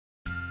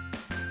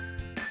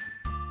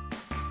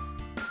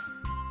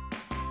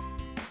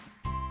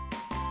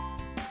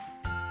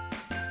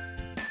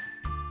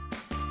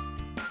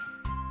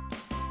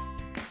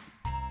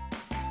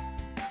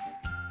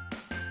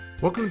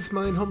Welcome to the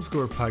Smiling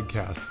Homeschooler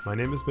Podcast. My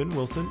name is Ben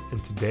Wilson,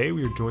 and today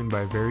we are joined by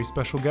a very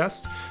special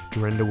guest,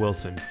 Durenda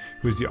Wilson,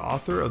 who is the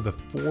author of The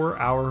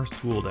 4-Hour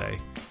School Day.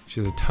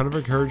 She has a ton of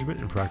encouragement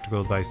and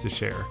practical advice to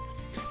share.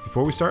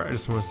 Before we start, I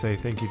just want to say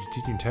thank you to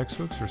Teaching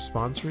Textbooks for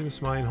sponsoring the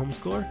Smiling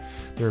Homeschooler.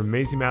 They're an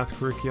amazing math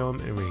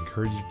curriculum, and we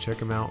encourage you to check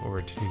them out over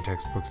at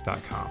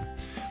teachingtextbooks.com.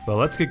 Well,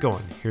 let's get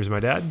going. Here's my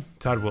dad,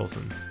 Todd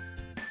Wilson.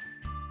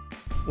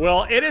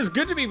 Well, it is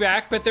good to be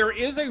back, but there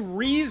is a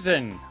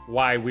reason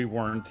why we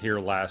weren't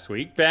here last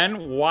week.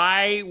 Ben,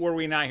 why were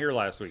we not here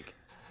last week?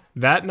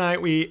 That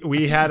night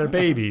we had a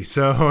baby,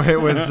 so it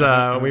was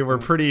we were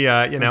pretty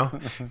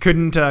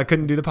couldn't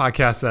do the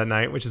podcast that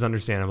night, which is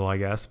understandable, I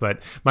guess. But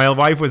my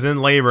wife was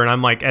in labor, and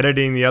I'm like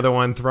editing the other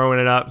one, throwing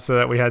it up so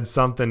that we had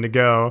something to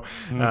go.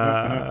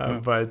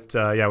 But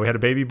we had a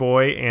baby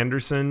boy,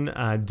 Anderson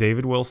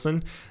David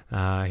Wilson.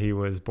 He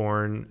was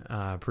born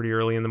pretty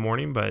early in the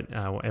morning, but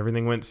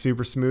everything went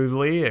super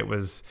smoothly. It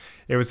was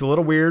a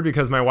little weird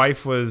because my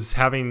wife was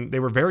they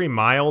were very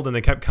mild, and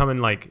they kept coming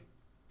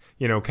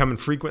coming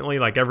frequently,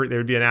 there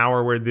would be an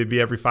hour where they'd be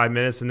every 5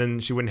 minutes, and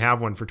then she wouldn't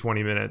have one for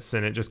 20 minutes,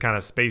 and it just kind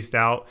of spaced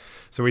out.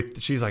 So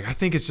she's like, I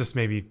think it's just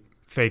maybe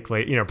fake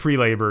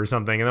pre-labor or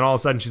something. And then all of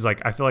a sudden she's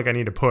like, I feel like I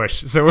need to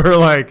push. So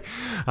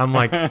I'm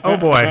like, oh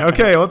boy,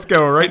 okay, let's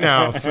go right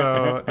now.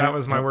 So that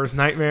was my worst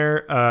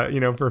nightmare.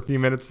 For a few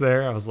minutes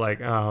there, I was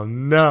like, oh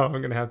no, I'm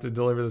going to have to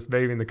deliver this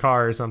baby in the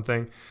car or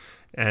something.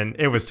 And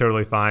it was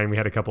totally fine. We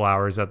had a couple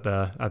hours at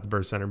the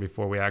birth center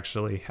before we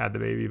actually had the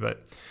baby,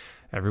 but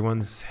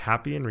everyone's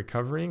happy and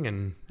recovering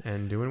and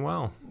doing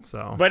well.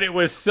 So, but it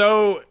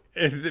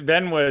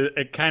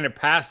kind of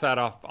passed that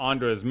off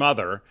onto his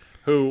mother,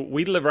 who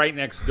we live right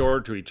next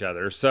door to each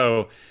other.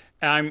 So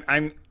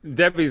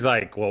Debbie's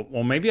like,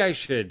 well, maybe I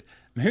should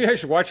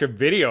watch a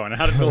video on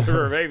how to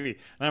deliver a baby.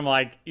 And I'm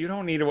like, you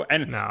don't need to.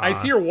 And nah. I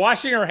see her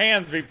washing her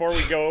hands before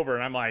we go over,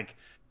 and I'm like,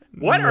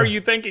 what are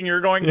you thinking you're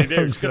going to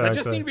do? Because I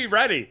just need to be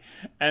ready.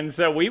 And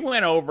so we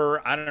went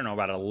over, I don't know,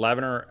 about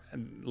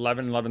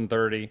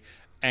 11:30.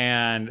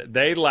 And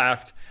they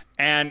left,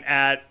 and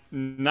at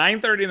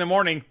 9:30 in the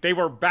morning, they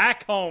were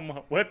back home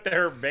with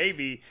their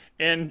baby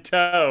in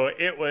tow.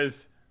 It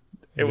was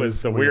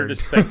the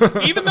weirdest thing.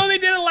 Even though they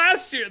did it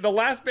last year, the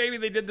last baby,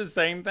 they did the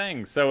same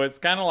thing. So it's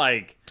kind of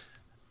like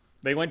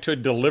they went to a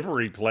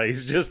delivery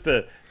place just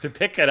to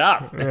pick it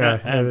up. Yeah,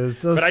 it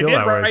does feel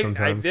that way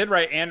sometimes. I did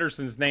write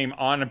Anderson's name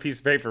on a piece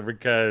of paper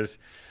because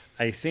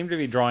I seem to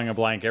be drawing a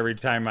blank every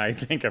time I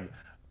think of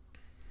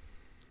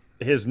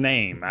his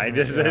name.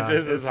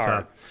 It's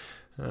hard.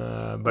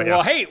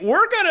 Hey,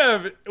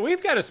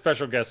 we've got a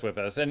special guest with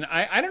us, and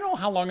I don't know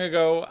how long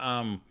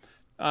ago,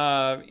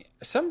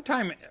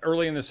 sometime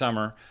early in the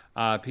summer,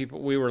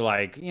 we were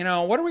like,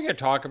 what are we going to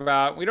talk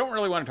about? We don't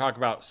really want to talk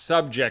about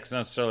subjects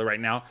necessarily right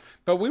now,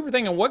 but we were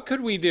thinking, what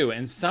could we do?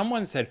 And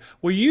someone said,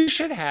 well, you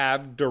should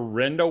have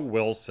Durenda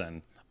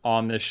Wilson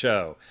on the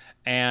show.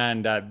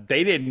 And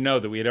they didn't know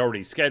that we had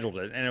already scheduled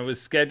it, and it was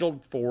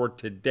scheduled for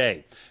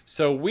today.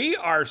 So we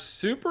are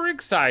super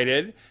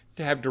excited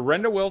to have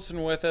Durenda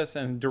Wilson with us.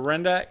 And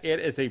Durenda, it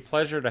is a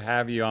pleasure to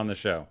have you on the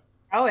show.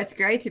 Oh, it's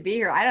great to be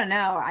here. I don't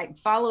know.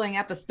 Following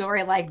up a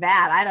story like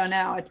that, I don't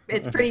know.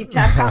 It's pretty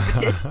tough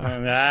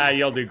competition.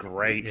 You'll do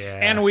great. Yeah.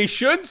 And we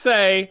should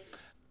say,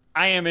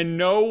 I am in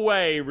no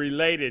way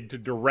related to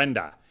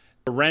Durenda.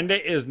 Durenda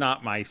is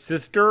not my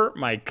sister,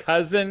 my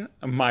cousin,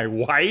 my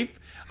wife.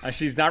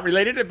 She's not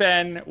related to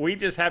Ben. We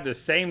just have the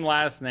same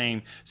last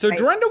name. So, right.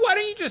 Durenda, why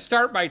don't you just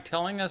start by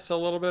telling us a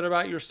little bit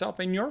about yourself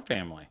and your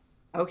family?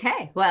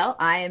 Okay. Well,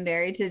 I am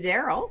married to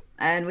Daryl,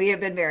 and we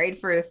have been married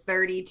for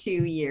 32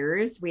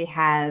 years. We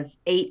have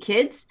 8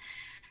 kids,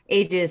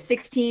 ages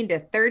 16 to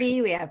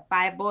 30. We have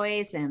 5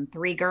 boys and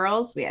 3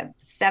 girls. We have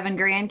 7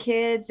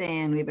 grandkids,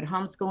 and we've been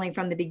homeschooling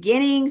from the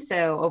beginning,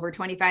 so over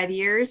 25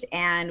 years,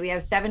 and we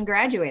have 7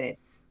 graduated.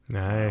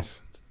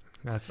 Nice.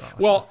 That's awesome.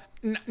 Well,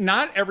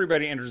 not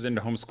everybody enters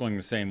into homeschooling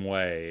the same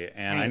way.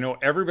 And right. I know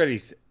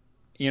everybody's,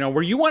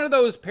 were you one of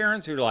those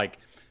parents who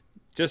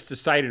just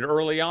decided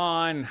early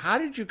on? How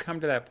did you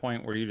come to that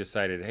point where you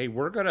decided, hey,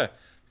 we're going to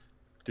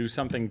do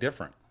something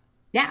different?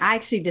 Yeah, I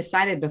actually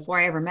decided before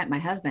I ever met my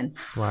husband.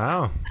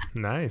 Wow.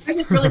 Nice. I'm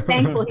just really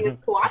thankful he was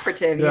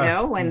cooperative,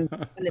 when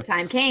the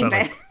time came.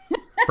 But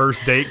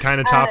first date kind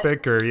of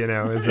topic, or,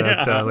 is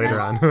that later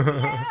on?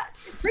 Yeah,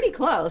 pretty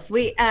close.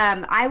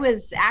 I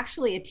was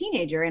actually a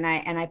teenager, and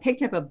I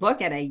picked up a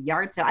book at a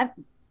yard sale.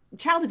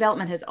 Child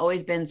development has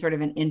always been sort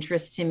of an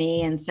interest to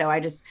me. And so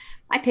I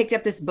picked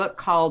up this book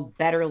called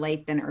Better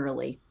Late Than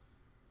Early.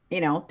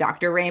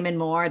 Dr. Raymond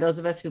Moore, those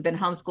of us who've been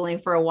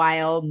homeschooling for a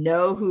while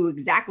know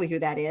exactly who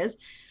that is.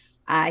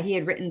 He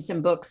had written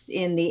some books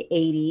in the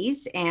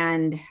 80s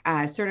and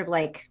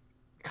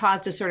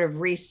caused a sort of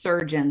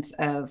resurgence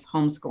of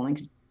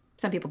homeschooling.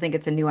 Some people think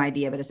it's a new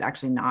idea, but it's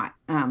actually not.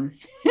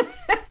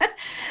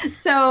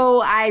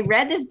 So I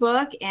read this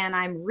book, and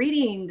I'm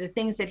reading the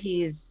things that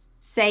he's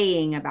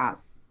saying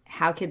about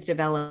how kids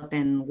develop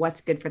and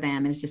what's good for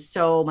them. And it's just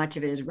so much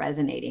of it is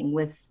resonating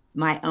with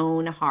my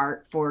own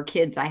heart for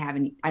kids I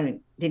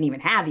didn't even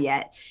have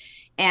yet.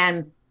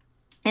 And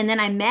And then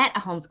I met a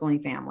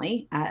homeschooling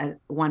family at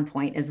one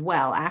point as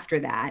well after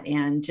that.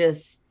 And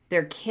just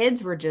their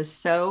kids were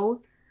just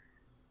so,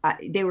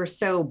 they were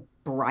so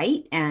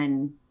bright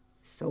and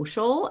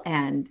social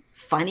and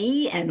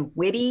funny and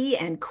witty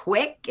and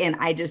quick. And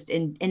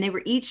and they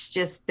were each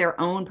just their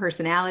own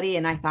personality.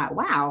 And I thought,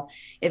 wow,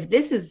 if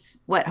this is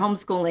what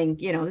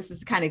homeschooling, this is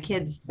the kind of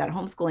kids that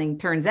homeschooling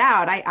turns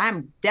out,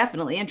 I'm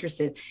definitely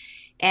interested.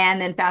 And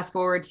then fast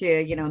forward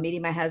to,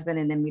 meeting my husband,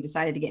 and then we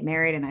decided to get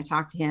married, and I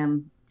talked to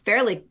him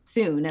fairly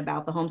soon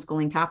about the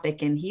homeschooling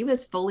topic, and he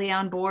was fully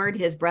on board.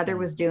 His brother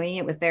was doing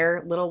it with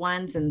their little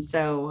ones. And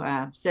so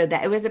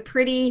that it was a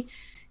pretty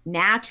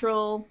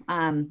natural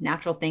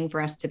thing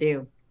for us to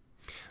do.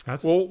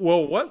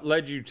 Well, what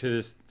led you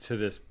to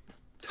this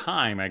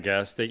time, I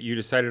guess, that you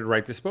decided to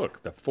write this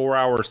book, The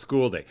 4-Hour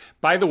School Day?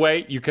 By the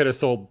way, you could have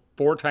sold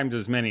 4 times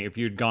as many if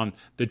you'd gone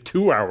the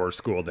 2-hour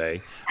school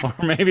day, or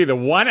maybe the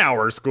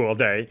 1-hour school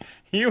day.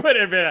 You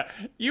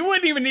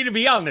wouldn't even need to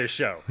be on this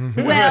show.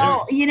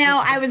 Well,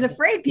 I was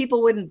afraid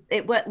people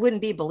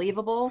wouldn't be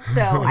believable.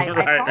 So I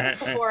called it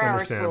the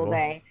 4-hour school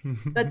day.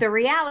 But the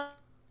reality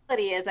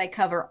is I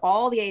cover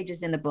all the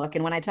ages in the book.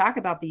 And when I talk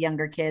about the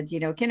younger kids,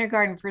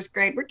 kindergarten, first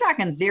grade, we're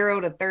talking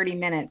 0 to 30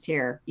 minutes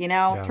here,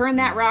 turn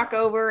that rock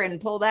over and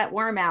pull that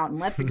worm out and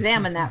let's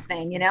examine that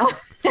thing,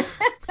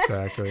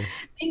 Exactly.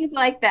 Things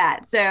like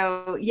that.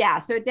 So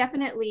so it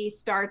definitely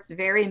starts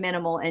very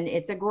minimal, and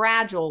it's a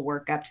gradual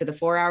work up to the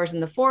 4 hours.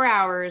 And the 4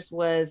 hours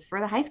was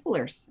for the high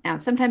schoolers.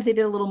 And sometimes they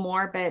did a little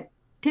more, but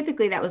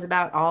typically that was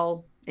about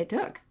all it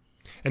took.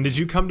 And did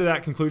you come to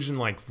that conclusion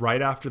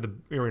right off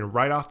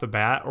the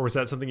bat, or was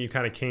that something you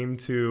kind of came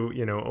to,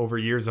 over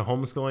years of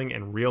homeschooling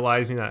and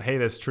realizing that, hey,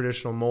 this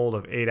traditional mold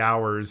of 8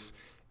 hours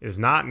is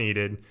not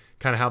needed?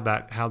 Kind of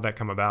how'd that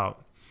come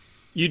about?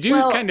 You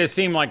do kind of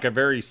seem like a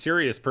very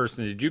serious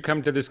person. Did you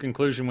come to this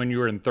conclusion when you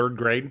were in 3rd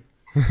grade?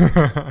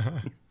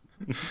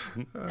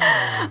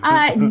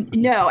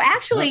 No,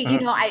 actually,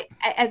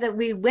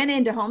 we went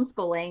into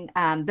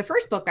homeschooling, the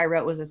first book I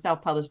wrote was a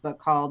self-published book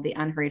called The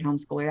Unhurried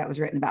Homeschooler. That was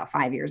written about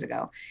 5 years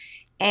ago.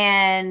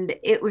 And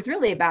it was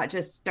really about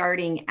just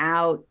starting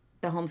out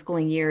the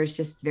homeschooling years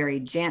just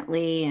very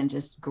gently and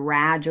just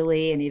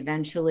gradually. And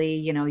eventually,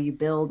 you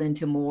build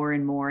into more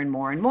and more and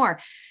more and more.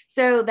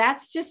 So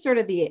that's just sort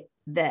of the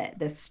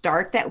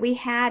start that we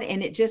had,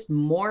 and it just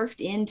morphed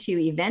into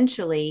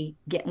eventually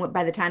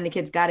by the time the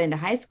kids got into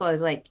high school, I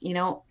was like,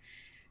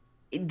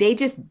 they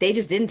just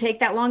didn't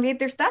take that long to get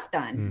their stuff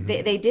done.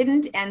 Mm-hmm. They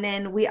didn't. And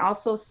then we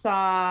also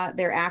saw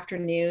their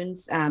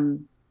afternoons,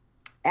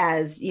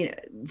 as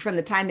from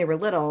the time they were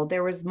little,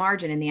 there was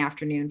margin in the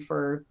afternoon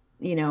for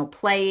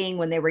playing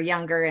when they were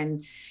younger.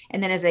 And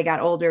then as they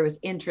got older, it was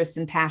interests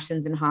and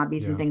passions and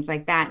hobbies and things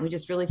like that. And we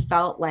just really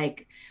felt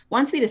like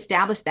once we'd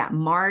established that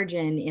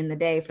margin in the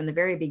day from the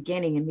very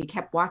beginning, and we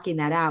kept walking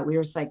that out, we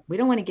were just like, we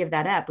don't want to give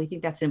that up. We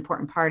think that's an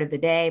important part of the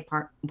day,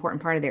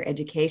 important part of their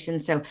education.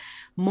 So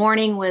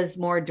morning was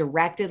more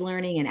directed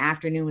learning and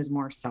afternoon was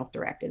more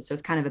self-directed. So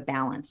it's kind of a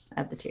balance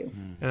of the two.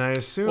 And I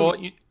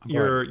assume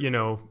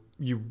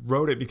you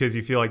wrote it because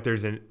you feel like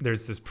there's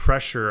this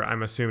pressure,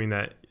 I'm assuming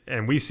that,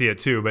 and we see it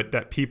too, but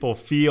that people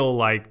feel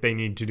like they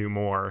need to do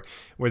more.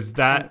 Was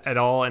that at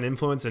all an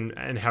influence?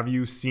 And have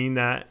you seen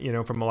that,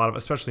 from a lot of,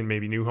 especially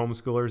maybe new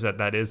homeschoolers,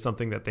 that is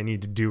something that they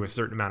need to do a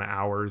certain amount of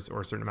hours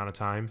or a certain amount of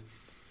time?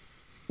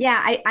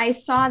 Yeah, I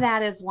saw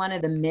that as one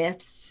of the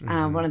myths,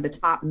 one of the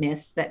top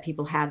myths that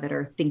people have that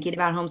are thinking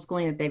about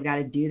homeschooling, that they've got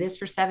to do this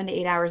for 7 to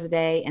 8 hours a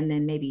day. And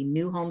then maybe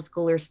new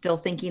homeschoolers still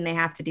thinking they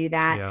have to do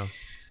that. Yeah.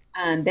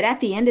 But at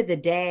the end of the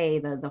day,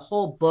 the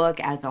whole book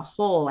as a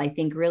whole, I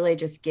think really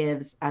just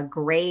gives a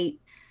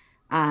great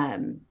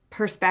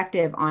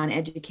perspective on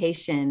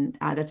education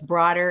that's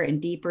broader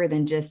and deeper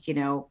than just,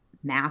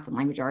 math and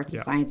language arts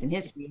and science and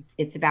history.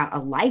 It's about a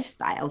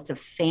lifestyle. It's a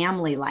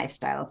family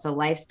lifestyle. It's a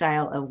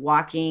lifestyle of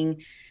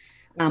walking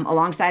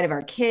alongside of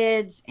our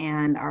kids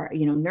and our,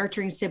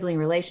 nurturing sibling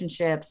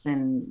relationships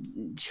and,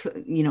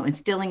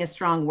 instilling a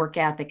strong work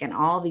ethic and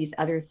all these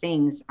other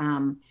things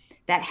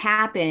that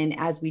happen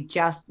as we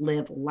just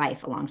live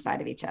life alongside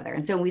of each other.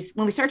 And so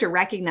when we start to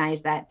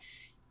recognize that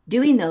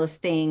doing those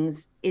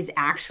things is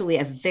actually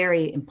a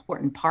very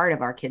important part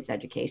of our kids'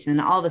 education,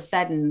 and all of a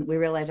sudden we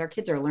realize our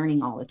kids are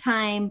learning all the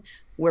time.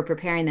 We're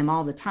preparing them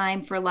all the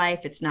time for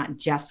life. It's not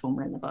just when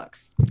we're in the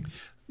books.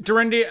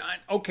 Durenda,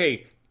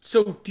 okay,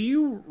 so do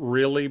you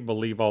really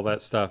believe all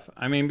that stuff?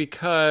 I mean,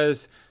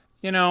 because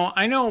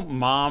I know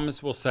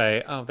moms will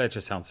say, oh, that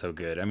just sounds so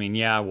good. I mean,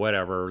 yeah,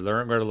 whatever,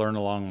 we're going to learn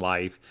along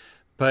life.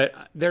 But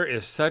there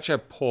is such a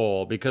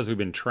pull, because we've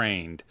been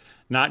trained,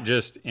 not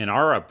just in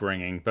our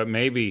upbringing, but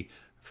maybe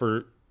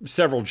for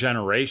several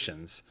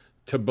generations,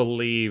 to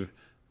believe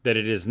that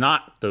it is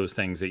not those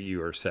things that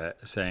you are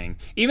saying,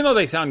 even though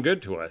they sound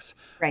good to us.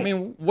 Right.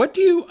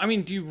 I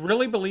mean, do you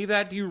really believe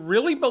that? Do you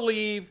really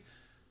believe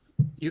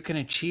you can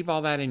achieve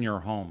all that in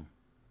your home?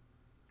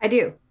 I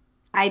do.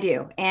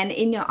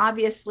 And,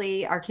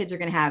 obviously our kids are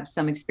going to have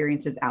some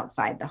experiences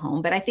outside the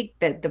home, but I think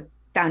that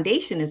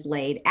foundation is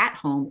laid at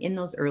home in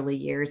those early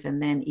years.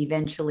 And then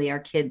eventually our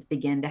kids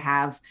begin to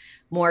have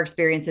more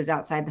experiences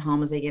outside the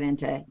home as they get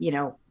into,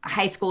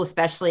 high school,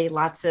 especially.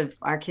 Lots of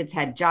our kids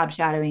had job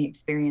shadowing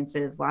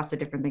experiences, lots of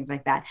different things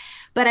like that.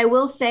 But I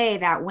will say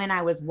that when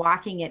I was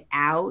walking it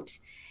out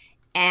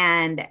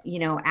and,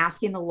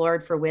 asking the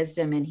Lord for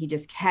wisdom, and he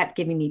just kept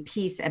giving me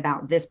peace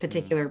about this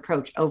particular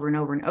approach over and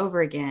over and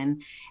over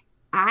again,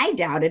 I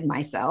doubted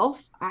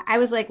myself. I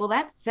was like, well,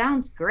 that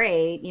sounds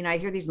great. I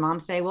hear these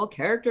moms say, well,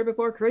 character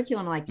before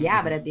curriculum. I'm like,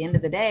 yeah, but at the end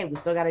of the day, we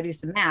still got to do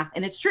some math.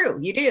 And it's true,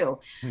 you do.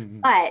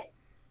 But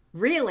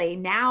really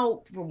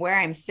now, from where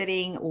I'm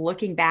sitting,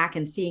 looking back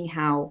and seeing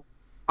how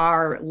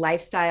our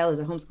lifestyle as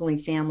a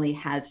homeschooling family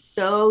has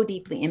so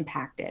deeply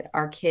impacted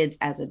our kids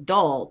as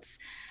adults,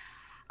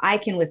 I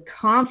can with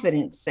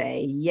confidence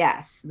say,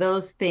 yes,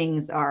 those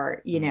things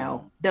are,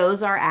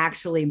 those are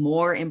actually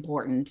more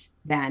important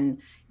than,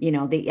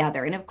 the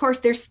other. And of course,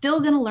 they're still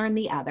going to learn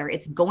the other.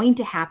 It's going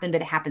to happen,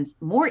 but it happens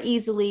more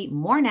easily,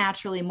 more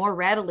naturally, more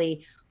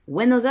readily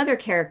when those other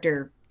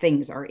character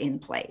things are in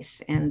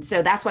place. And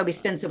so that's why we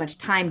spend so much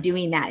time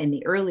doing that in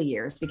the early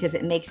years, because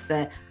it makes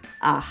the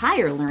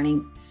higher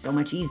learning so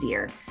much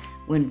easier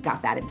when we've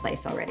got that in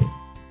place already.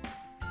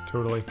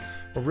 Totally.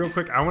 Well, real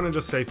quick, I want to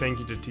just say thank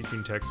you to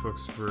Teaching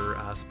Textbooks for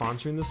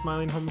sponsoring the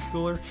Smiling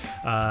Homeschooler.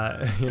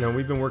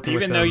 We've been working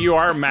with them. Even though you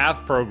are a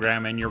math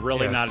program and you're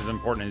really not as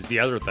important as the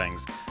other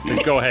things.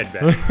 But go ahead,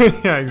 Ben.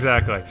 Yeah,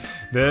 exactly.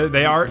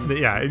 They are.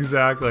 Yeah,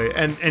 exactly.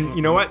 And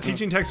you know what?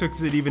 Teaching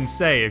Textbooks would even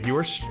say if you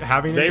were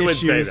having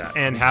issues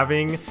and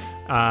having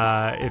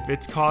if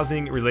it's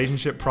causing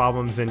relationship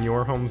problems in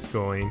your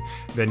homeschooling,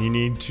 then you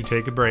need to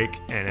take a break,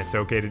 and it's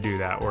okay to do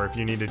that. Or if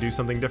you need to do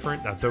something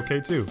different, that's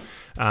okay too.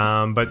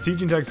 But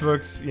Teaching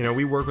Textbooks,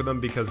 we work with them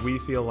because we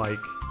feel like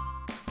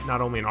not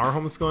only in our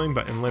homeschooling,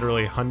 but in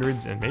literally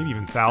hundreds and maybe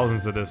even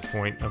thousands at this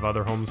point of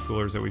other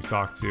homeschoolers that we've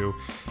talked to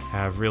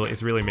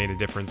it's really made a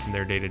difference in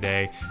their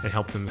day-to-day and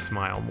helped them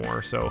smile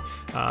more. So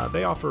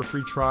they offer a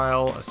free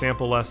trial, a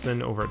sample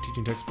lesson over at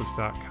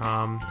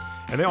teachingtextbooks.com.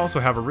 And they also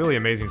have a really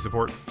amazing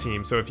support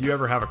team. So if you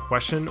ever have a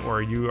question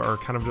or you are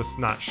kind of just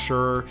not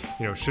sure,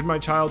 should my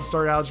child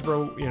start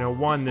Algebra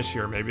 1 this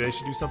year? Maybe they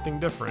should do something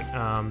different.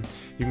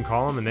 You can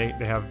call them, and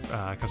they have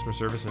customer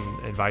service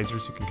and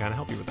advisors who can kind of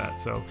help you with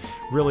that. So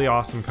really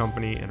awesome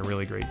company and a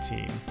really great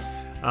team.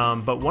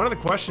 But one of the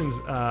questions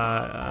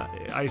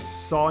I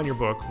saw in your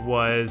book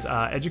was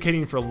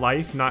educating for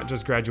life, not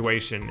just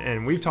graduation.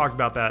 And we've talked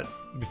about that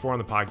before on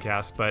the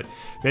podcast, but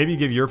maybe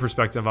give your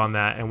perspective on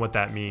that and what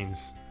that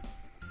means.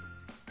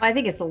 I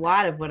think it's a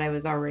lot of what I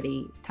was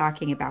already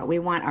talking about. We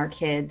want our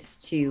kids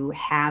to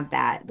have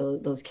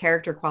those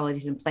character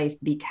qualities in place,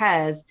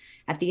 because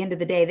at the end of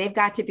the day, they've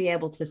got to be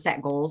able to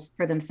set goals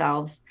for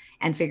themselves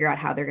and figure out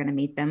how they're going to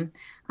meet them.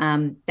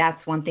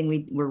 That's one thing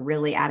we were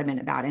really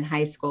adamant about in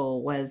high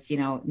school was,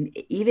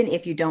 even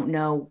if you don't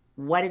know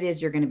what it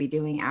is you're going to be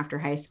doing after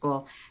high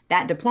school,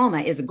 that diploma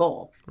is a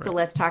goal. Right. So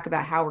let's talk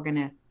about how we're going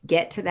to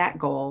get to that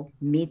goal,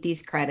 meet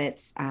these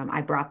credits.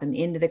 I brought them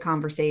into the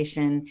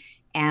conversation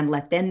and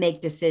let them make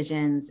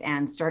decisions,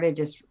 and started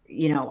just,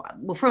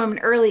 from an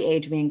early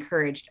age, we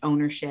encouraged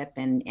ownership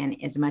and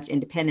as much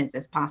independence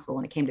as possible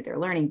when it came to their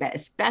learning. But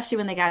especially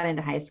when they got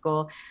into high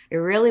school, we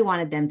really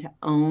wanted them to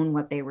own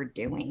what they were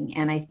doing.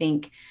 And I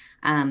think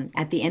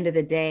at the end of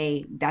the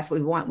day, that's what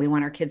we want. We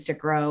want our kids to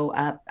grow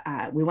up.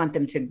 We want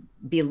them to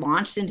be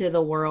launched into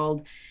the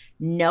world,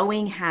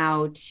 knowing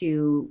how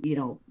to,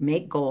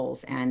 make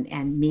goals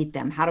and meet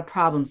them, how to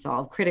problem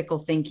solve, critical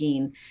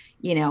thinking,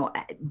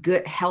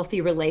 good,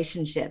 healthy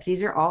relationships.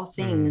 These are all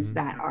things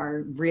that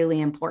are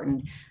really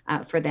important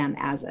for them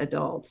as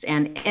adults.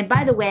 And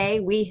by the way,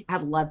 we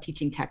have loved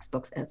teaching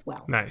textbooks as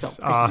well. Nice.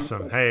 So,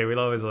 awesome. Hey, we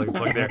always like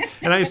plug there.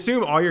 And I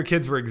assume all your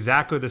kids were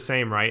exactly the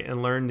same, right?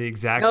 And learned the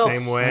exact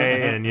same way.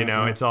 And,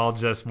 it's all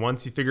just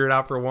once you figure it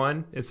out for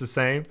one, it's the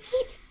same.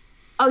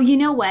 Oh, you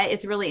know what?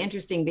 It's really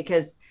interesting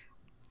because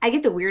I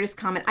get the weirdest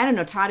comment. I don't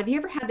know, Todd, have you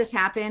ever had this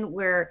happen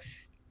where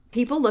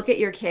people look at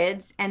your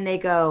kids and they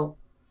go,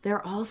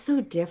 they're all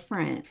so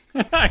different?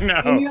 I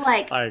know. And you're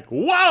like,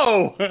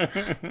 whoa.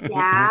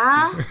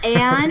 Yeah.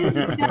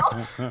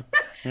 And,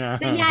 Yeah.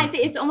 But yeah,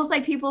 it's almost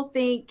like people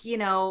think,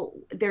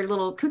 they're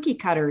little cookie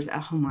cutters.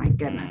 Oh my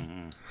goodness.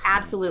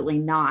 Absolutely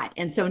not.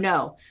 And so,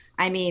 no,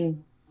 I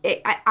mean,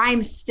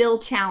 I'm still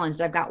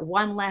challenged. I've got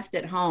one left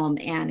at home,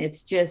 and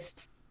it's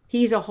just,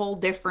 he's a whole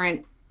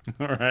different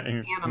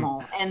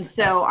animal. And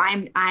so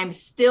I'm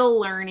still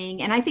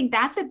learning. And I think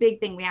that's a big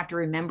thing we have to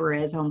remember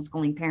as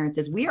homeschooling parents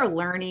is we are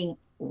learning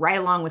right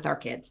along with our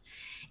kids.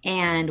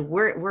 And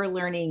we're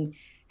learning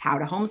how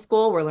to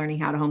homeschool. We're learning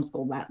how to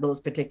homeschool those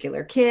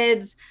particular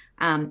kids.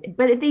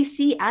 But if they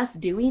see us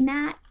doing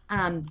that,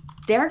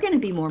 they're going to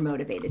be more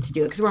motivated to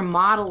do it because we're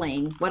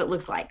modeling what it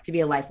looks like to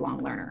be a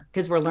lifelong learner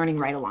because we're learning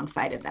right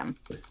alongside of them.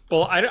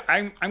 Well,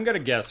 I'm going to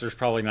guess there's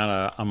probably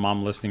not a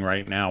mom listening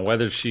right now,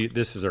 whether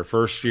this is her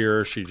first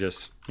year,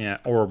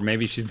 or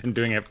maybe she's been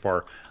doing it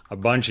for a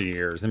bunch of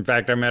years. In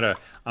fact, I met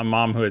a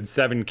mom who had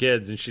 7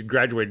 kids and she'd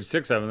graduated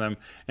 6 of them.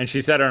 And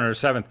she said on her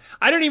 7th,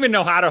 I don't even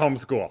know how to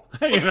homeschool,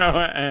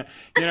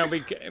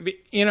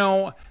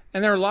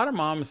 and there are a lot of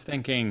moms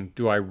thinking,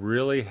 do I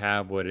really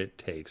have what it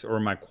takes? Or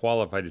am I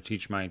qualified to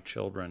teach my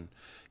children?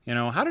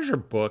 How does your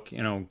book,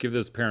 give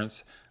those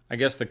parents, I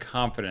guess, the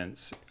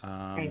confidence,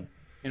 right.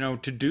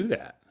 To do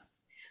that?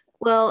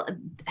 Well,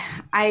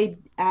 I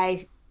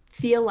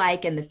feel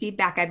like, and the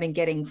feedback I've been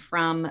getting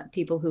from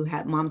people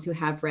moms who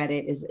have read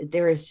it, is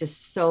there is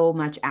just so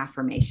much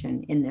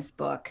affirmation in this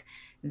book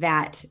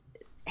that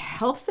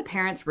helps the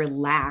parents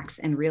relax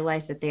and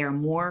realize that they are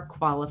more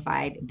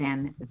qualified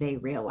than they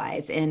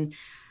realize. And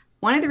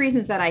one of the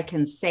reasons that I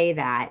can say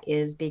that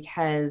is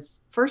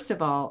because, first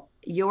of all,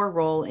 your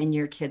role in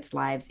your kids'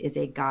 lives is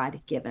a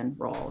God-given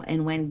role.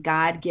 And when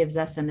God gives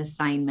us an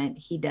assignment,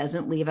 he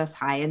doesn't leave us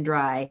high and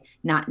dry,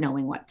 not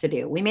knowing what to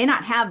do. We may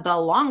not have the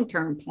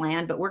long-term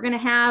plan, but we're going to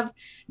have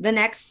the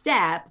next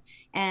step.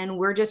 And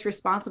we're just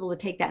responsible to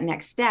take that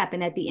next step.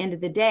 And at the end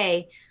of the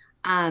day,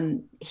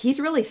 he's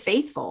really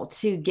faithful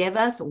to give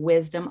us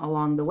wisdom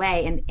along the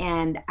way.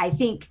 And I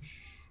think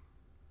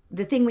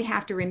the thing we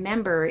have to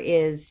remember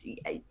is,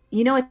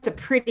 it's a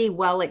pretty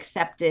well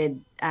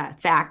accepted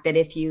fact that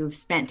if you've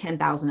spent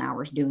 10,000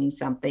 hours doing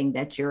something,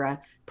 that you're a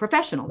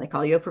professional. They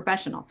call you a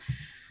professional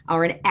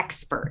or an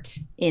expert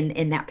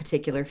in that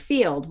particular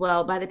field.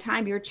 Well, by the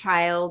time your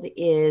child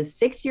is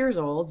 6 years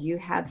old, you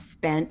have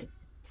spent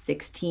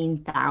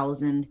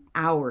 16,000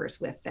 hours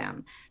with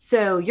them.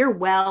 So you're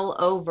well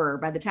over,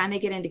 by the time they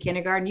get into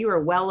kindergarten, you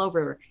are well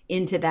over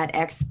into that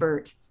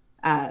expert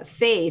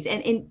phase.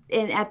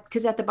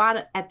 Because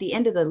at the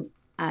end of the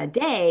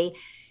day,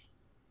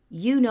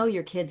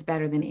 your kids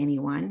better than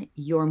anyone.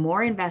 You're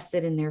more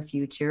invested in their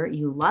future.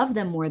 You love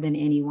them more than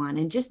anyone.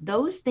 And just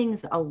those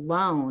things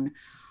alone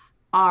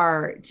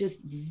are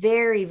just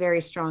very,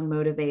 very strong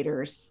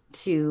motivators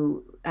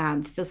to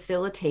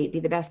be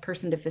the best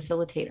person to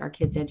facilitate our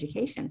kids'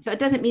 education. So it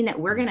doesn't mean that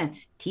we're going to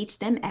teach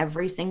them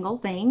every single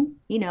thing.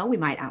 We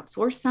might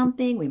outsource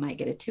something. We might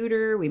get a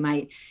tutor. We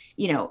might,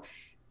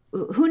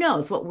 who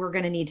knows what we're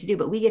going to need to do,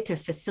 but we get to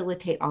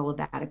facilitate all of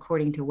that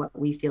according to what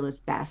we feel is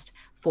best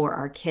for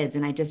our kids.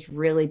 And I just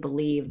really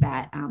believe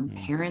that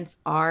parents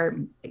are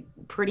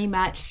pretty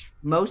much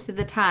most of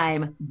the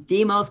time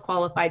the most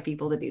qualified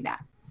people to do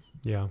that.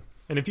 Yeah.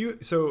 And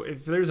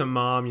if there's a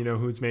mom,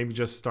 who's maybe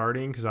just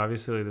starting, because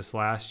obviously this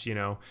last,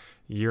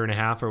 year and a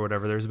half or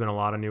whatever, there's been a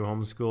lot of new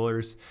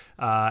homeschoolers,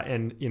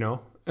 and,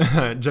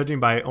 judging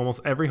by almost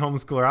every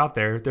homeschooler out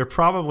there, they're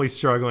probably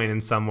struggling in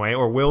some way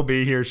or will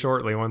be here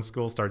shortly once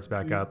school starts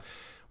back up.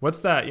 What's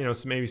that,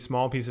 maybe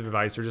small piece of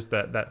advice or just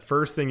that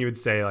first thing you would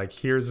say, like,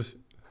 here's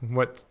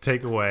what to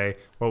take away?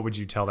 What would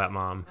you tell that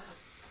mom?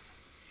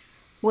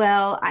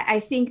 Well,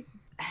 I think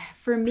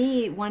for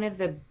me, one of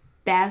the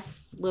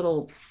best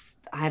little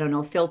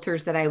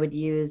filters that I would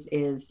use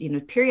is,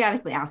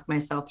 periodically ask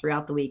myself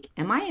throughout the week,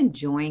 am I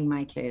enjoying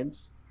my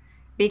kids?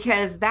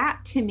 Because that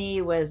to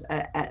me was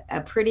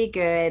a pretty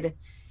good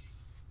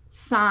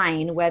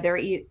sign whether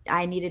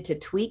I needed to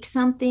tweak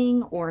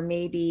something, or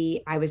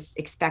maybe I was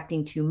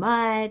expecting too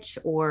much,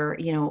 or,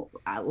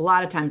 a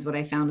lot of times what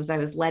I found was I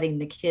was letting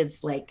the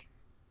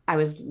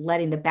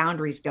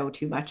boundaries go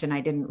too much and I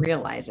didn't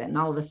realize it. And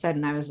all of a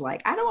sudden I was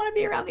like, I don't want to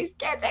be around these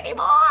kids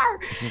anymore.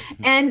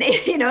 And,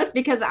 it's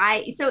because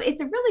so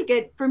it's a really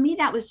good, for me,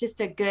 that was just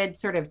a good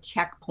sort of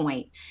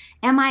checkpoint.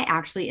 Am I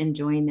actually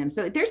enjoying them?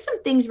 So there's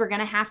some things we're going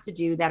to have to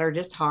do that are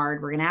just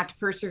hard. We're going to have to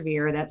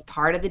persevere. That's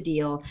part of the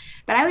deal.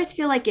 But I always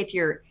feel like if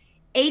you're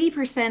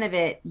 80% of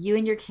it, you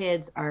and your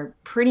kids are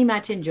pretty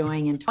much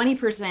enjoying, and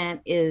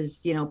 20%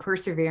 is,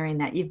 persevering,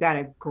 that you've got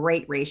a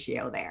great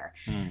ratio there.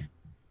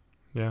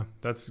 Yeah,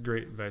 that's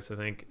great advice. I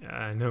think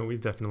I know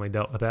we've definitely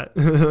dealt with that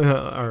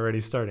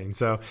already starting.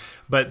 So,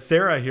 but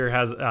Sarah here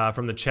has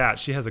from the chat,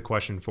 she has a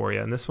question for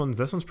you, and this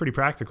one's pretty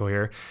practical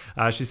here.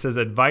 She says,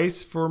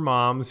 advice for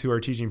moms who are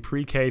teaching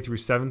pre-K through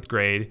 7th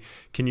grade.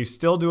 Can you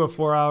still do a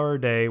 4-hour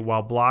day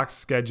while block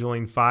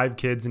scheduling 5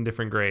 kids in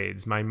different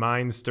grades? My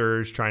mind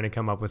stirs trying to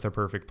come up with a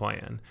perfect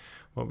plan.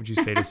 What would you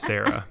say to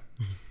Sarah?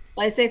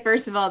 Well, I say,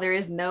 first of all, there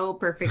is no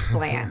perfect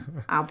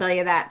plan. I'll tell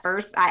you that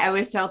first. I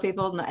always tell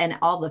people, and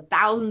all the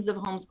thousands of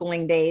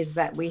homeschooling days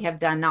that we have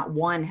done, not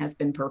one has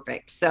been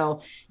perfect.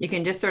 So you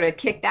can just sort of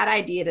kick that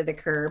idea to the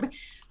curb.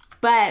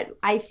 But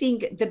I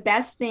think the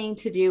best thing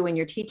to do when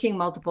you're teaching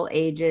multiple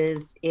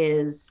ages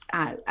is,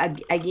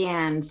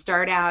 again,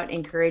 start out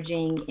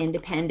encouraging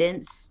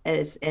independence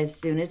as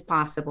soon as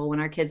possible.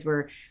 When our kids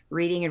were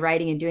reading and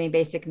writing and doing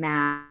basic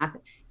math,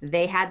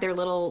 they had their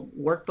little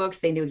workbooks.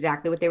 They knew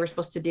exactly what they were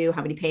supposed to do,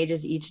 how many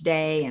pages each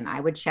day. And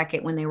I would check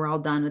it when they were all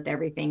done with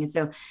everything. And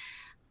so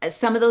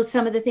some of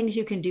the things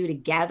you can do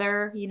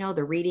together,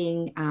 the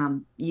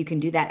reading, you can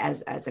do that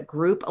as a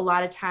group a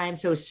lot of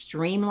times. So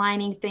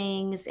streamlining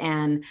things.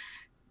 And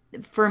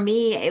for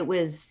me, it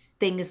was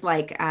things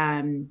like,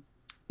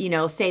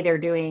 say they're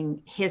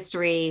doing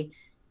history,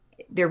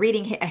 they're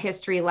reading a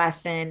history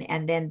lesson,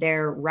 and then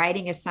they're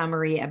writing a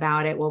summary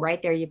about it. Well,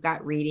 right there, you've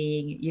got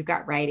reading, you've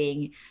got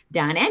writing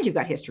done, and you've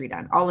got history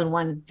done all in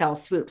one fell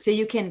swoop. So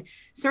you can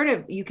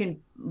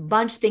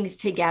bunch things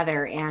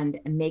together and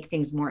make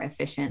things more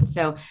efficient.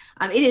 So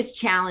it is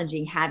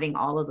challenging having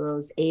all of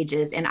those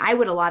ages. And I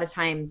would a lot of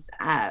times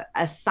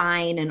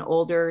assign an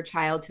older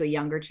child to a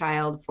younger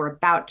child for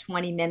about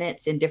 20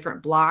 minutes in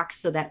different blocks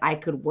so that I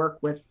could work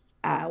with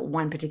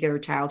one particular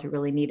child who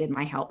really needed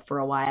my help for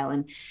a while.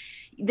 And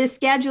the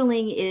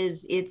scheduling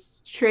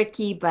it's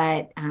tricky,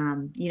 but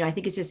I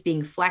think it's just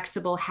being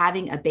flexible,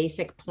 having a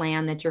basic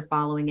plan that you're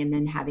following, and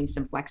then having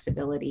some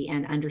flexibility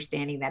and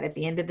understanding that at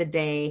the end of the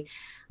day,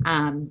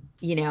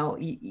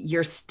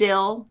 you're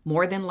still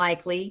more than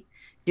likely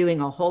doing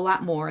a whole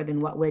lot more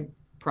than what would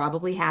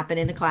probably happen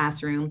in a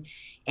classroom,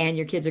 and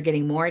your kids are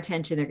getting more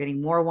attention, they're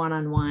getting more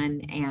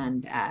one-on-one,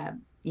 and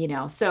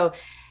so.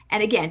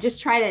 And again,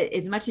 just try to,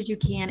 as much as you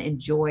can,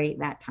 enjoy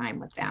that time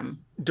with them.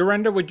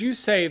 Durenda, would you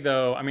say,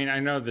 though, I mean, I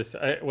know this,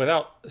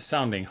 without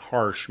sounding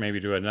harsh maybe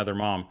to another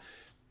mom,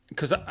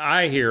 because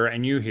I hear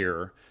and you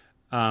hear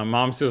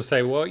moms will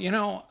say, well,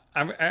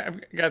 I've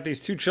got these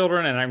two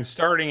children and I'm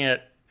starting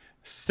at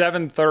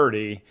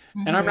 7:30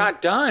 and I'm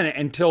not done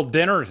until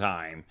dinner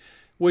time.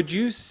 Would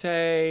you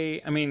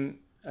say, I mean,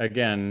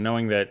 again,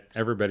 knowing that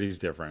everybody's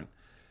different,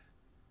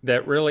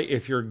 that really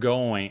if you're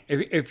going,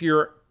 if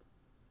you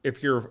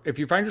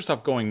find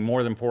yourself going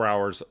more than 4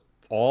 hours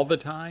all the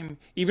time,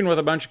 even with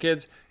a bunch of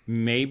kids,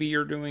 maybe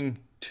you're doing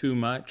too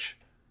much?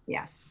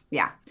 Yes.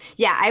 Yeah.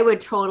 Yeah. I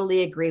would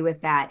totally agree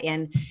with that.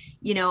 And,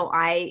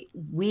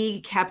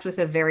 we kept with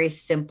a very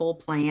simple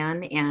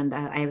plan, and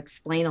I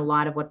explain a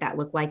lot of what that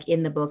looked like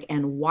in the book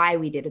and why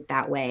we did it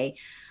that way.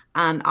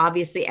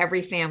 Obviously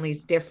every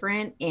family's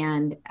different,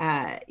 and,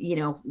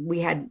 we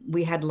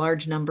had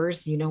large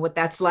numbers, what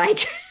that's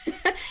like.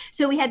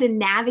 So we had to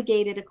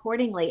navigate it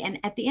accordingly. And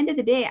at the end of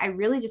the day, I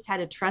really just had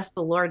to trust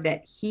the Lord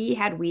that He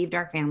had weaved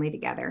our family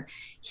together.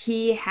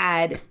 He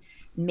had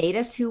made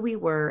us who we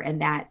were,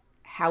 and that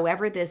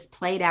however this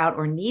played out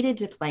or needed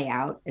to play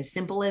out, as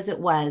simple as it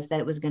was, that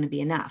it was going to be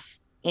enough.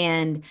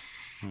 And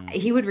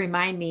He would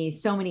remind me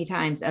so many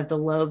times of the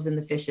loaves and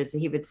the fishes.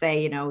 He would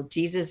say,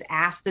 Jesus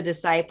asked the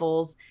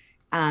disciples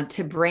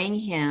to bring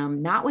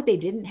Him not what they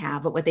didn't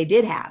have, but what they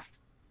did have.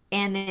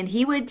 And then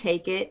He would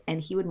take it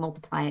and He would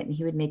multiply it and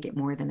He would make it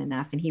more than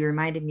enough. And He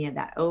reminded me of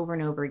that over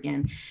and over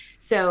again.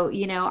 So,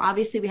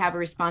 obviously we have a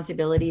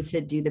responsibility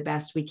to do the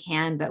best we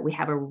can, but we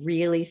have a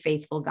really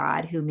faithful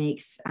God who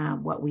makes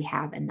what we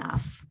have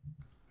enough.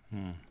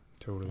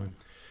 Totally.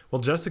 Well,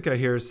 Jessica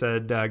here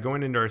said,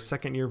 going into our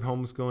second year of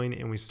homeschooling,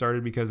 and we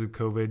started because of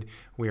COVID.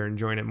 We are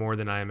enjoying it more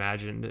than I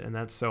imagined. And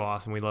that's so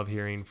awesome. We love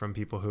hearing from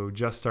people who are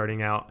just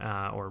starting out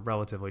or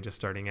relatively just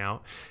starting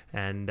out.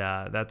 And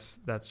that's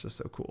just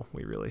so cool.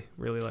 We really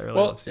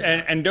love seeing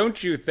that. And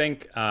don't you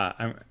think,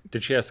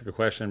 did she ask a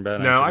question,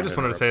 Ben? No, I just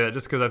wanted to say that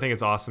just because I think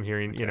it's awesome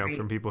hearing,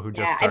 from people who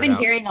just started I've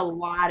been hearing a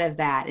lot of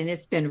that, and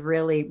it's been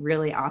really,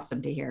 really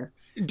awesome to hear.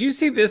 Do you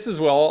see this as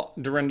well,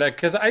 Durenda?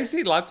 Because I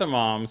see lots of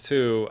moms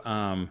who,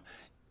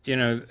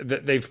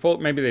 they've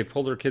pulled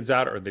their kids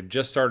out, or they've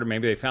just started,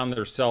 maybe they found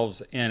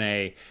themselves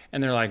and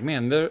they're like,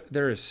 man,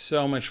 there is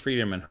so much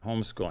freedom in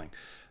homeschooling.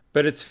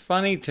 But it's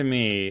funny to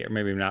me, or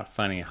maybe not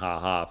funny,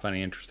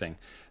 funny, interesting,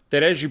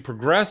 that as you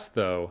progress,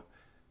 though,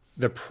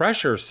 the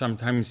pressures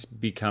sometimes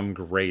become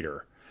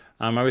greater.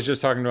 I was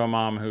just talking to a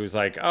mom who's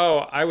like,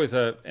 oh, I was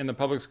in the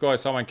public school, I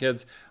saw my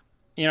kids,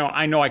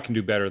 I know I can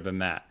do better than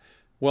that.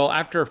 Well,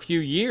 after a few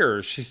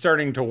years, she's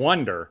starting to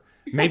wonder,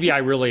 maybe I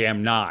really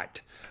am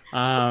not.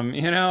 And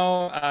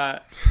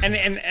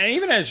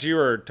even as you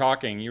were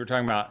talking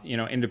about,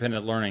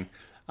 independent learning.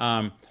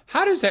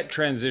 How does that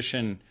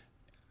transition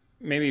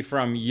maybe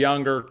from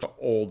younger to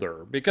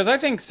older? Because I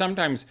think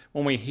sometimes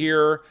when we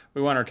hear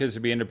we want our kids to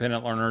be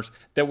independent learners,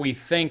 that we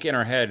think in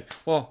our head,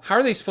 well, how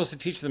are they supposed to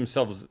teach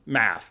themselves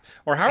math?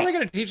 Or how are they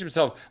going to teach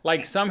themselves,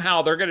 like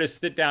somehow they're going to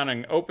sit down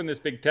and open this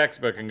big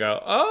textbook and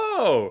go,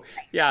 oh,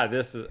 yeah,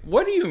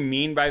 what do you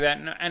mean by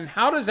that? And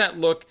how does that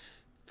look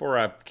for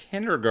a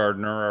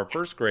kindergartner or a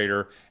first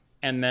grader,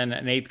 and then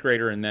an eighth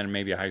grader, and then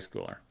maybe a high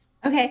schooler?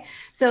 Okay.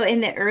 So in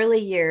the early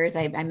years,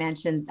 I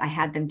mentioned I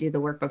had them do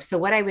the workbook. So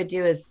what I would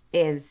do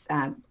is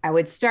I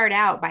would start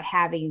out by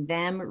having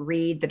them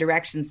read the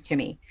directions to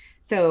me.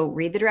 So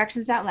read the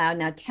directions out loud.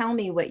 Now tell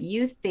me what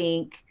you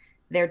think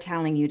they're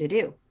telling you to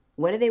do.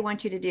 What do they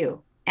want you to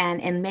do?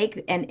 And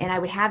I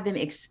would have them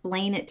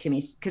explain it to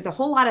me, because a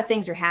whole lot of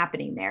things are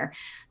happening there.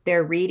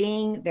 They're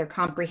reading, they're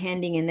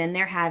comprehending, and then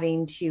they're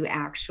having to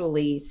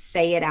actually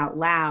say it out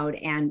loud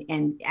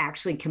and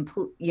actually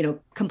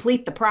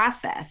complete the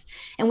process.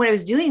 And what I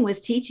was doing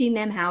was teaching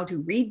them how to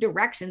read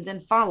directions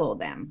and follow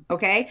them.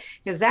 Okay.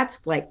 Because that's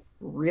like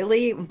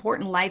really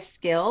important life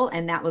skill.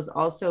 And that was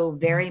also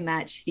very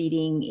much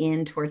feeding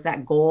in towards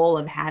that goal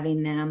of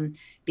having them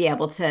be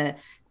able to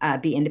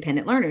be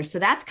independent learners. So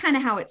that's kind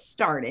of how it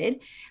started.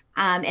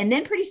 And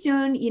then pretty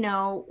soon,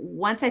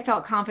 once I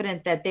felt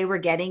confident that they were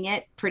getting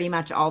it pretty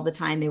much all the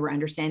time, they were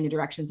understanding the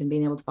directions and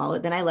being able to follow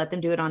it, then I let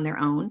them do it on their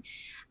own.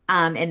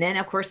 And then,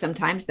 of course,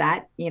 sometimes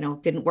that,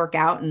 didn't work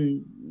out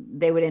and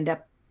they would end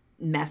up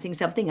messing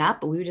something up,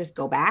 but we would just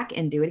go back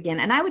and do it again.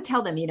 And I would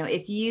tell them,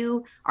 if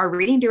you are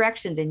reading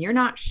directions and you're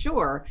not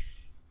sure,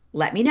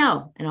 let me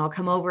know and I'll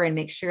come over and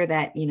make sure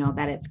that,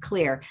 that it's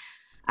clear.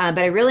 But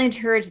I really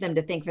encourage them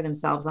to think for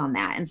themselves on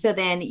that. And so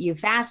then you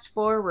fast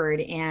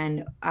forward,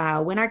 and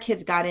when our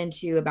kids got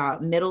into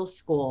about middle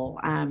school,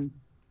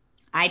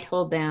 I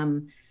told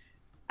them,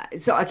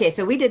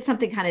 so we did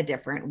something kind of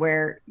different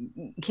where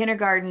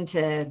kindergarten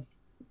to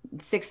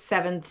 6th,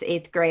 7th,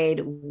 8th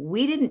grade,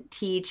 we didn't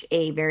teach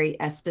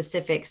a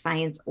specific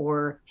science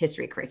or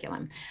history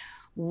curriculum.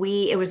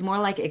 It was more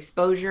like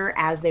exposure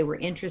as they were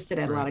interested.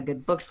 I had a lot of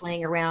good books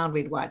laying around.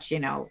 We'd watch,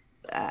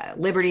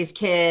 Liberty's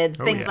Kids,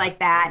 things like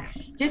that.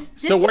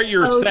 So what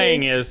you're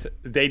saying is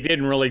they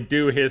didn't really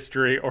do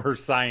history or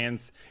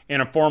science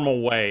in a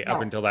formal way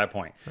up until that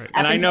point. Right.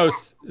 And I know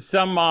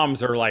some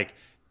moms are like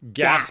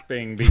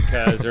gasping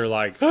because they're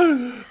like, but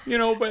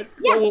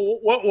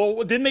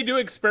what, didn't they do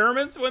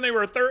experiments when they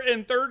were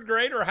in third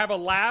grade or have a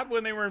lab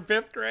when they were in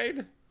 5th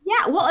grade?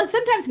 Yeah, well,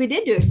 sometimes we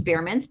did do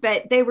experiments,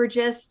 but they were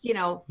just,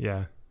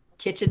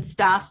 kitchen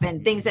stuff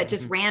and things that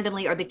just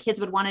randomly, or the kids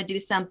would want to do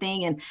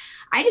something. And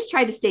I just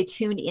tried to stay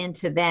tuned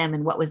into them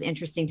and what was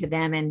interesting to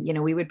them. And,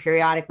 we would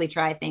periodically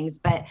try things,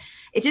 but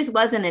it just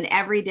wasn't an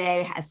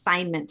everyday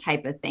assignment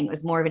type of thing. It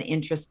was more of an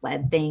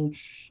interest-led thing.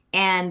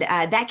 And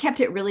that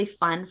kept it really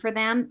fun for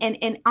them.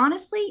 And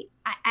honestly,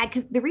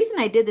 cause the reason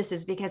I did this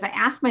is because I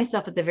asked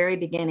myself at the very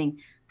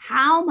beginning,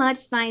 how much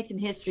science and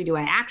history do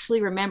I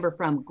actually remember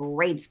from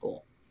grade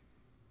school?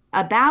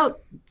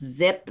 About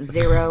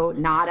zero,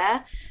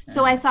 nada.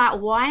 So I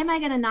thought, why am I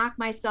going to knock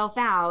myself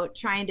out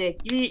trying to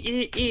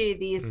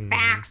these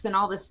facts and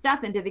all this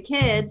stuff into the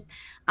kids?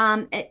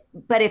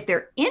 But if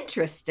they're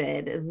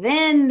interested,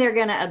 then they're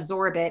going to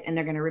absorb it and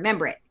they're going to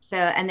remember it. So,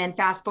 and then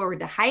fast forward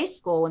to high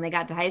school, when they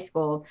got to high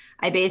school,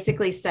 I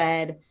basically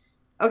said,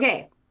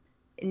 okay,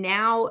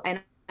 now,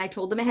 and I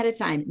told them ahead of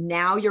time,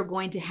 now you're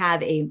going to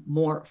have a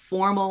more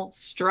formal,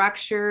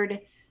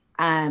 structured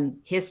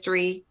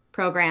history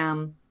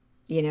program,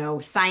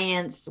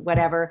 science,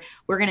 whatever.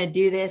 We're going to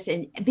do this.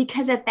 And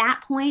because at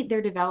that point,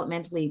 they're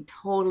developmentally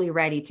totally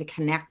ready to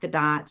connect the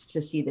dots,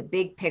 to see the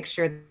big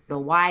picture, the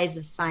whys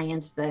of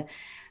science, the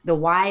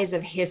whys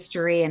of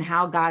history, and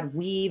how God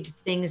weaved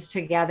things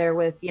together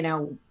with,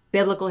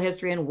 biblical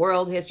history and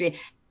world history.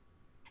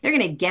 They're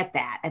going to get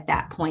that at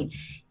that point.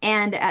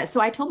 And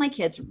so I told my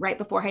kids right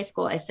before high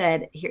school, I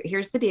said,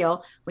 here's the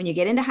deal. When you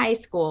get into high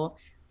school,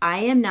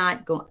 I'm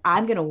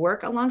going to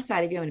work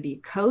alongside of you. I'm going to be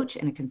a coach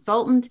and a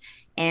consultant,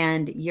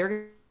 and you're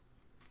going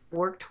to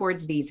work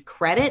towards these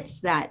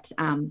credits that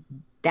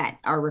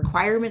are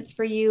requirements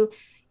for you.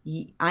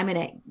 I'm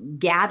going to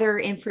gather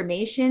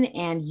information,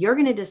 and you're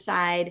going to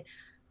decide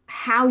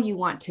how you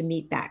want to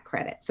meet that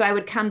credit. So I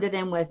would come to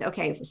them with,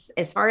 okay,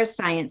 as far as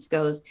science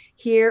goes,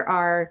 here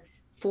are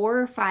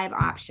 4 or 5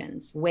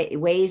 options,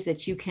 ways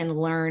that you can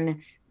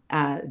learn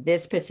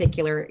this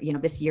particular,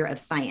 this year of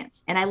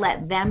science. And I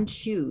let them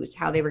choose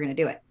how they were going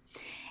to do it.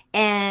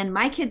 And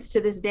my kids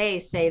to this day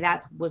say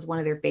that was one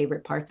of their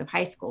favorite parts of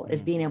high school,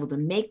 is being able to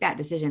make that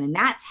decision. And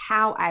that's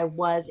how I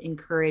was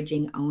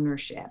encouraging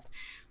ownership,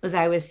 was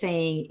I was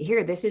saying,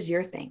 here, this is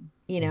your thing.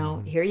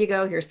 Here you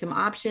go. Here's some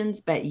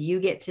options, but you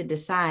get to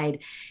decide.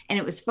 And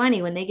it was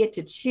funny, when they get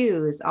to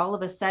choose, all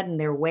of a sudden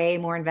they're way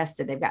more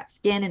invested. They've got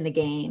skin in the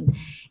game.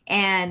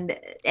 And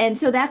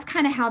so that's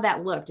kind of how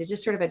that looked. It's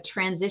just sort of a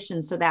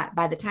transition, so that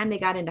by the time they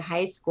got into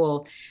high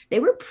school, they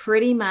were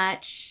pretty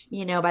much,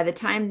 by the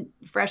time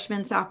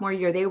freshman, sophomore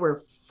year, they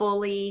were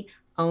fully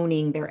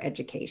owning their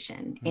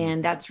education.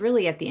 And that's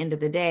really, at the end of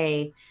the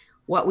day,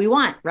 what we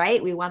want,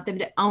 right? We want them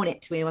to own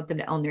it. We want them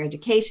to own their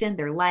education,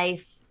 their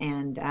life.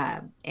 And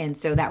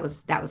so that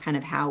was kind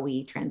of how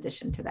we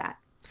transitioned to that.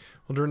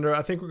 Well, Durenda,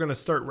 I think we're going to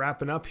start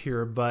wrapping up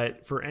here,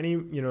 but for any,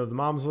 the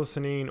moms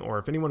listening, or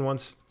if anyone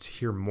wants to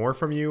hear more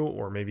from you,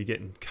 or maybe get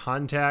in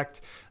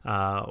contact,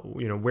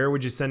 where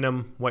would you send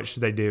them? What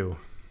should they do?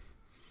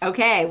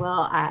 Okay.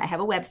 Well, I have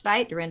a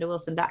website,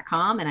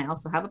 durendawilson.com, and I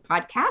also have a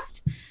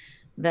podcast,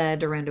 the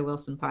Durenda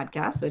Wilson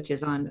podcast, which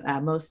is on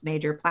most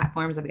major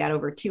platforms. I've got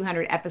over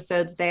 200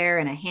 episodes there,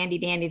 and a handy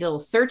dandy little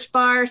search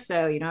bar.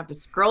 So you don't have to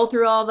scroll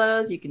through all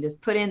those. You can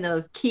just put in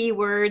those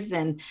keywords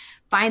and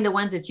find the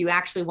ones that you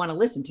actually want to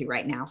listen to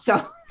right now.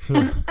 So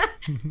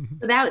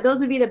those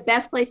would be the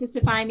best places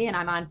to find me. And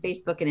I'm on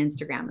Facebook and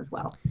Instagram as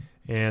well.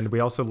 And we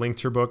also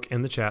linked your book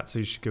in the chat, so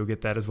you should go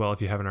get that as well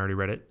if you haven't already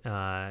read it.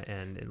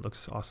 And it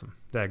looks awesome.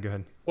 Dad, go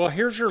ahead. Well,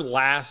 here's your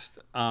last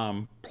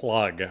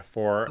plug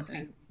for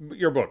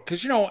your book,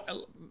 because there are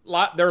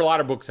a lot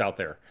of books out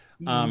there.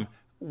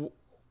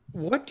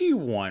 What do you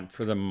want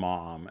for the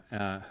mom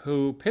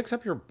who picks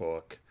up your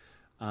book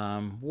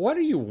what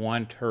do you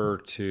want her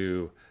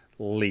to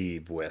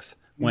leave with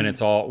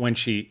when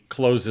she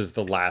closes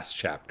the last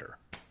chapter?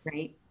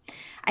 Right.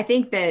 I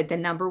think the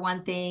number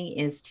one thing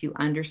is to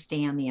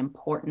understand the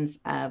importance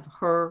of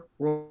her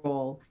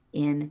role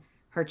in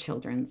her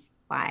children's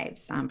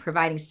lives.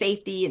 Providing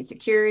safety and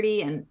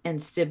security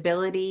and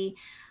stability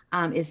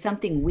is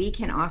something we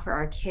can offer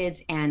our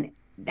kids, and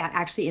that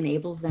actually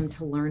enables them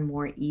to learn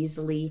more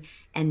easily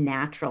and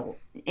naturally.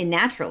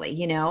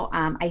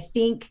 I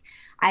think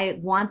I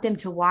want them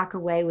to walk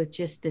away with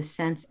just this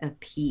sense of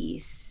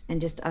peace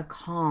and just a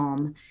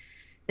calm,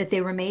 that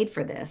they were made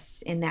for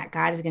this, and that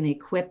God is going to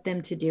equip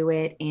them to do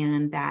it,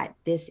 and that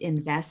this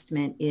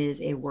investment is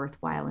a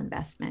worthwhile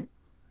investment.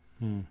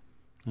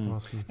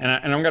 Awesome. And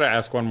I'm going to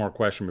ask one more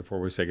question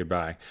before we say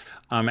goodbye.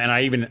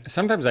 And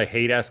sometimes I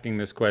hate asking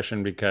this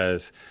question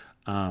because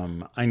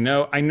I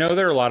know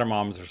there are a lot of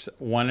moms that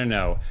want to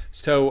know,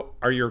 so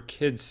are your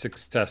kids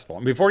successful?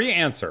 And before you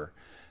answer,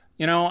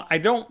 I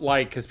don't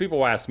like, because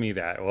people ask me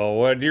that, well,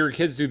 what do your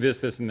kids do,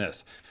 this, and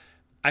this?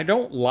 I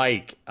don't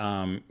like,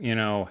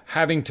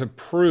 having to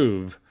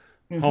prove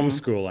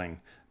homeschooling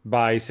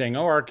by saying,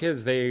 oh, our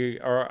kids, they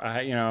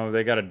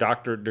got a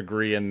doctorate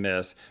degree in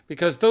this,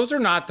 because those are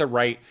not the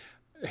right.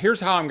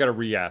 Here's how I'm going to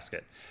re-ask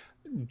it.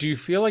 Do you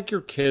feel like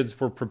your kids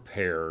were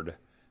prepared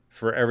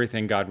for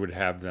everything God would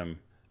have them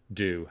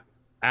do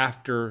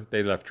after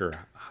they left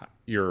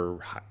your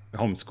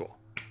homeschool?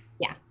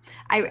 Yeah,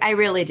 I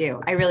really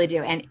do. I really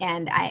do.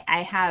 And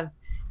I have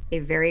a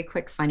very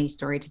quick, funny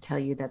story to tell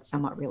you that's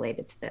somewhat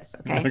related to this.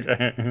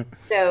 Okay.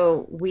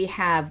 So we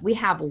have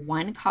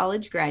one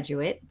college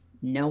graduate.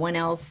 No one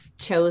else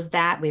chose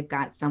that. We've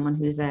got someone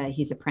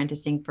he's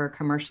apprenticing for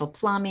commercial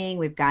plumbing.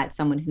 We've got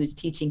someone who's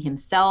teaching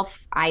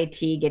himself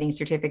IT, getting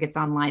certificates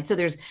online. So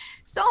there's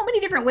so many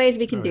different ways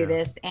we can do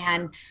this.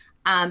 And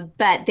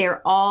but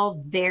they're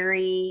all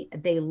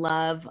they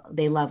love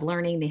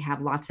learning. They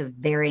have lots of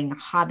varying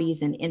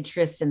hobbies and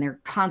interests, and they're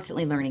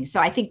constantly learning. So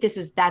I think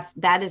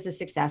that is a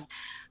success.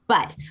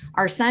 But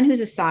our son,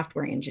 who's a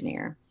software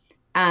engineer,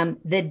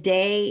 the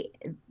day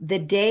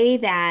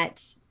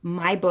that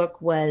my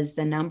book was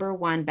the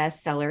 #1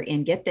 bestseller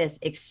in, get this,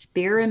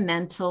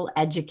 experimental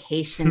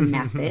education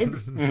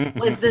methods,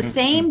 was the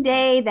same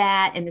day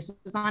that, and this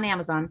was on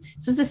Amazon,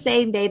 this was the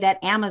same day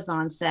that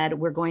Amazon said,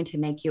 we're going to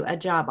make you a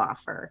job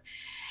offer,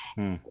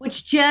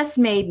 which just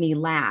made me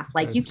laugh.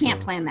 Like, that's, you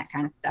can't plan that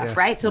kind of stuff,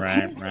 right? So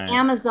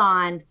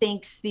Amazon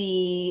thinks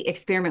the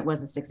experiment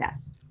was a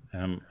success.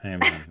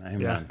 Amen.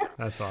 Yeah,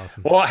 that's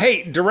awesome. Well,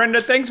 hey,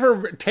 Durenda, thanks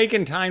for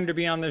taking time to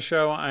be on the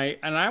show. I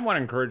want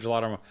to encourage a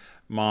lot of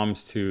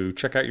moms to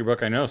check out your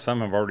book. I know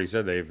some have already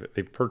said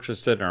they've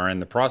purchased it and are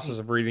in the process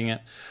of reading it.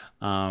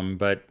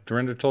 But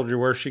Durenda told you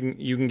where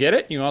you can get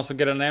it. You can also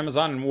get it on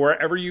Amazon and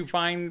wherever you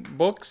find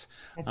books.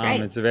 That's right.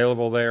 It's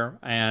available there.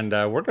 And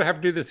we're going to have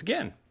to do this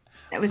again.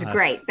 That was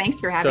great. Thanks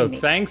for having me.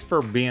 So thanks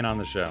for being on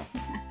the show.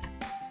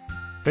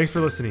 Thanks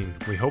for listening.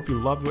 We hope you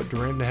loved what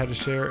Durenda had to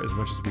share as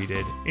much as we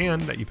did, and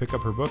that you pick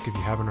up her book if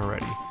you haven't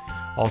already.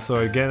 Also,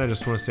 again, I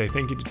just want to say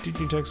thank you to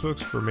Teaching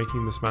Textbooks for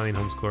making the Smiling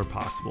Homeschooler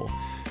possible.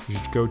 You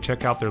should go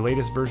check out their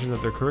latest version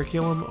of their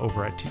curriculum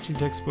over at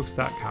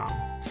teachingtextbooks.com.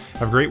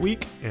 Have a great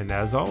week, and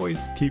as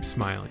always, keep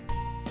smiling.